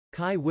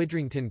Kai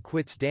Widdrington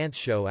quits dance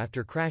show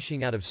after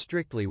crashing out of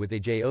Strictly with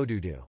AJ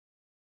Odudu.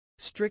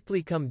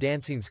 Strictly Come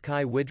Dancing's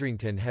Kai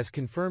Widdrington has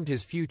confirmed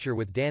his future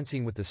with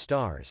Dancing with the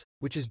Stars,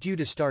 which is due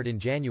to start in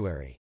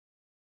January.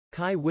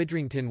 Kai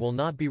Widdrington will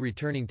not be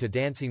returning to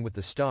Dancing with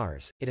the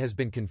Stars, it has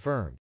been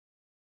confirmed.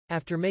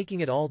 After making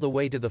it all the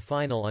way to the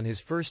final on his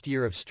first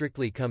year of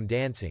Strictly Come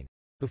Dancing,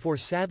 before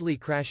sadly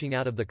crashing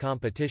out of the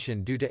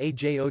competition due to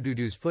AJ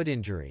Odudu's foot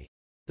injury,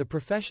 the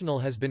professional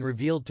has been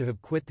revealed to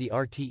have quit the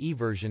RTE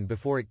version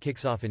before it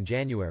kicks off in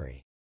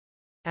January.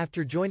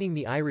 After joining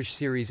the Irish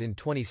series in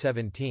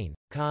 2017,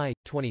 Kai,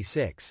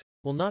 26,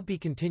 will not be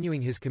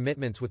continuing his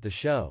commitments with the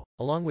show,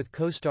 along with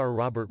co-star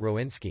Robert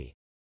Rowinski.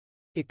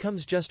 It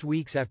comes just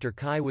weeks after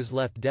Kai was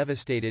left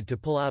devastated to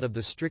pull out of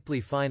the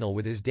Strictly final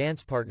with his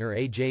dance partner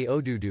AJ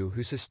Odudu,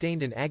 who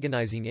sustained an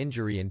agonizing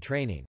injury in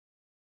training.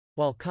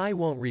 While Kai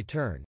won't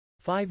return,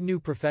 5 new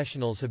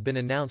professionals have been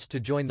announced to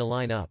join the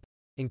lineup,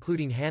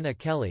 including Hannah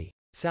Kelly,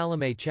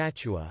 Salome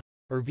Chachua,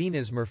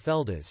 Irvinas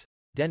Merfeldas,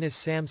 Dennis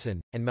Sampson,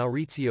 and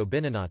Maurizio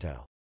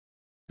Bininato.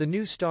 The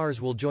new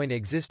stars will join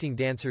existing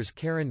dancers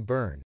Karen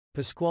Byrne,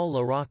 Pasquale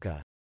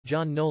LaRocca,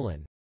 John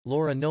Nolan,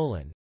 Laura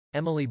Nolan,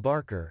 Emily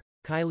Barker,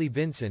 Kylie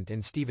Vincent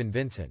and Stephen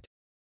Vincent.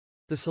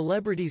 The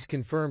celebrities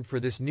confirmed for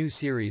this new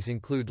series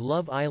include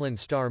Love Island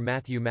star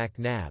Matthew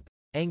McNabb,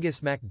 Angus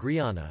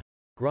McGriana,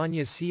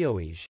 Grania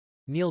Sioige,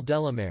 Neil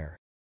Delamere,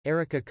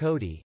 Erica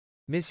Cody,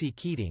 Missy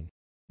Keating,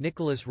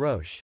 Nicholas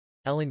Roche,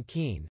 Ellen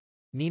Keane,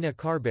 Nina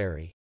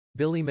Carberry,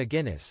 Billy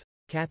McGuinness,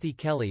 Kathy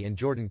Kelly and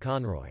Jordan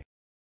Conroy.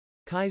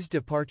 Kai's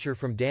departure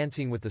from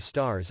Dancing with the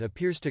Stars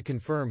appears to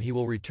confirm he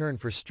will return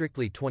for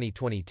Strictly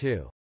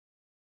 2022.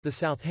 The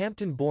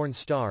Southampton-born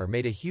star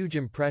made a huge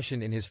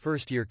impression in his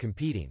first year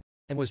competing,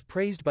 and was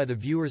praised by the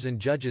viewers and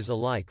judges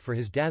alike for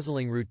his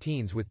dazzling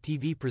routines with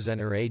TV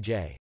presenter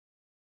AJ.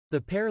 The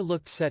pair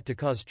looked set to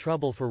cause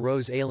trouble for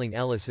Rose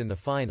Ayling-Ellis in the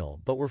final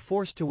but were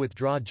forced to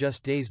withdraw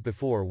just days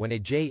before when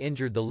AJ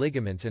injured the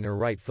ligaments in her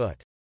right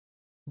foot.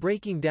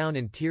 Breaking down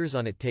in tears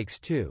on It Takes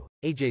Two,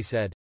 AJ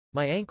said,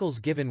 "My ankle's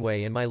given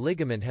way and my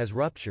ligament has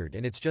ruptured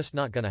and it's just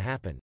not gonna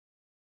happen.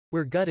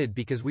 We're gutted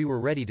because we were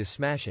ready to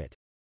smash it."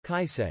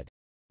 Kai said,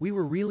 "We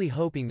were really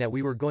hoping that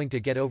we were going to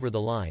get over the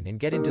line and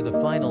get into the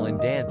final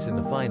and dance in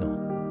the final.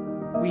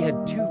 We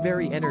had 2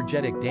 very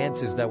energetic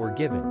dances that were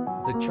given,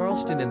 the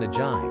Charleston and the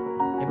Jive,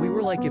 and we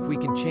were like, if we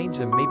can change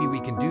them maybe we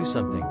can do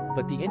something,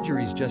 but the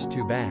injury's just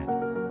too bad."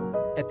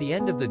 At the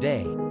end of the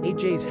day,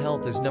 AJ's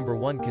health is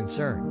 #1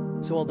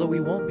 concern, so although we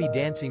won't be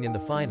dancing in the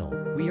final,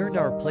 we earned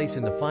our place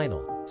in the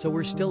final, so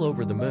we're still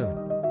over the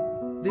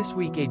moon. This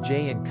week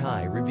AJ and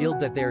Kai revealed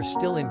that they are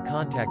still in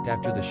contact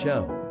after the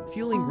show,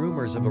 fueling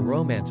rumors of a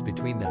romance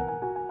between them.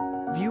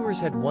 Viewers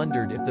had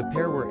wondered if the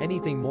pair were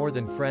anything more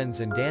than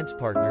friends and dance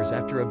partners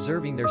after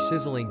observing their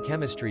sizzling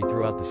chemistry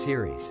throughout the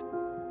series.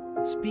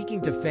 Speaking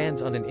to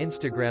fans on an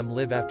Instagram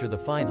live after the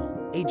final,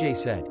 AJ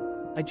said,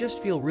 "I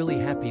just feel really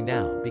happy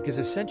now because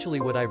essentially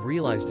what I've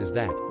realized is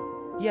that,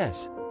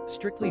 yes,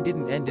 Strictly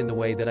didn't end in the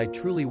way that I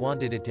truly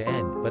wanted it to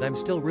end, but I'm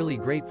still really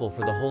grateful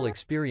for the whole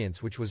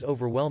experience, which was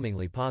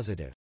overwhelmingly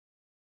positive.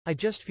 I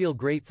just feel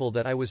grateful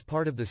that I was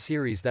part of the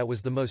series that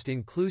was the most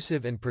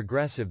inclusive and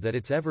progressive that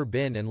it's ever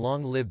been, and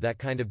long live that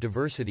kind of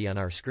diversity on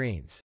our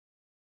screens.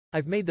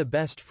 I've made the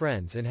best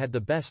friends and had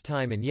the best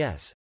time, and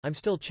yes, I'm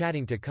still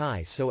chatting to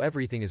Kai, so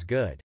everything is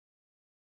good."